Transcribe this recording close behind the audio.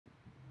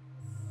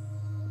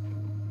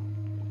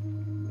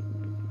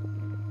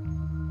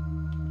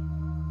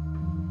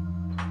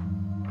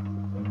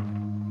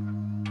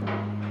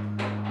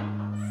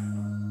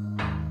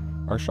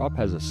Our shop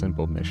has a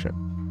simple mission: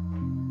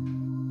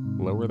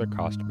 lower the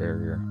cost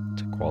barrier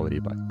to quality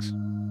bikes.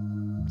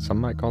 Some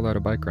might call that a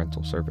bike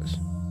rental service.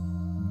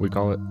 We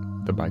call it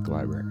the Bike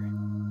Library.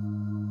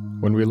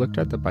 When we looked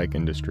at the bike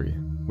industry,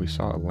 we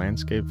saw a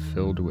landscape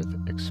filled with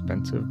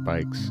expensive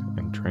bikes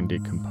and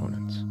trendy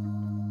components.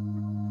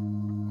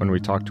 When we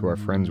talked to our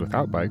friends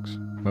without bikes,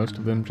 most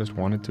of them just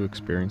wanted to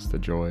experience the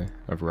joy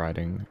of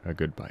riding a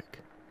good bike.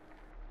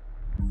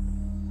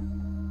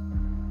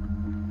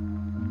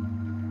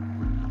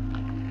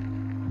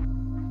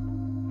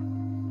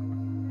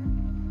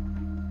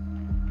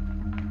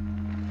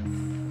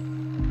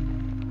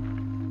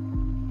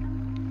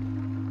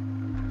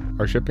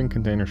 Our shipping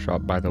container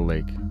shop by the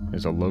lake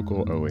is a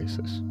local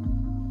oasis.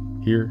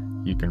 Here,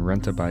 you can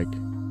rent a bike,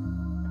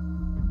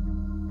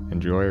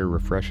 enjoy a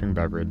refreshing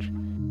beverage,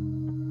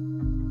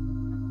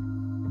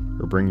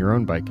 or bring your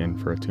own bike in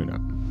for a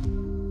tune-up.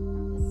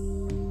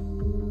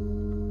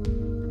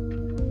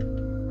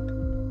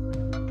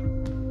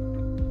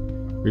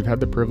 We've had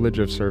the privilege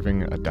of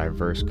serving a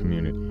diverse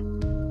community: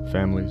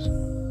 families,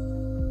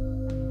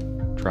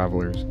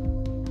 travelers,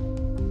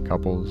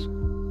 couples,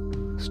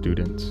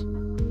 students,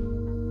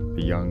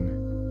 the young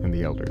and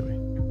the elderly.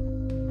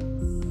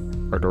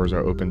 Our doors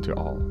are open to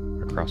all,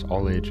 across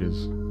all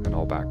ages and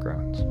all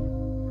backgrounds.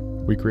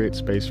 We create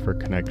space for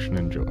connection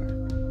and joy.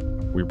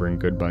 We bring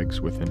good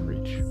bikes within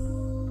reach.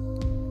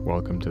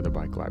 Welcome to the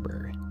Bike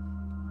Library.